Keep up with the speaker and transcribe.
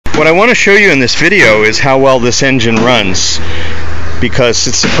What I want to show you in this video is how well this engine runs, because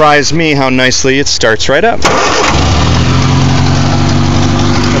it surprised me how nicely it starts right up. Now,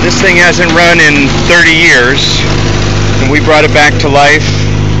 this thing hasn't run in 30 years, and we brought it back to life,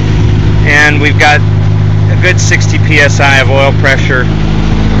 and we've got a good 60 psi of oil pressure,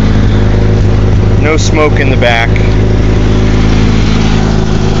 no smoke in the back.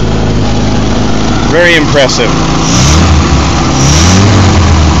 Very impressive.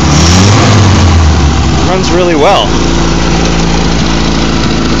 Runs really well.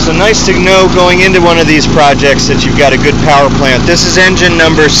 So nice to know going into one of these projects that you've got a good power plant. This is engine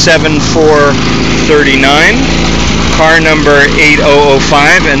number 7439, car number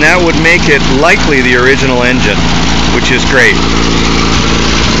 8005, and that would make it likely the original engine, which is great.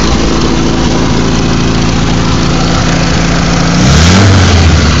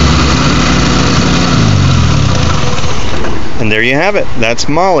 And there you have it. That's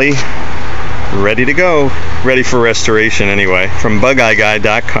Molly, ready to go. Ready for restoration anyway, from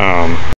BugeyeGuy.com.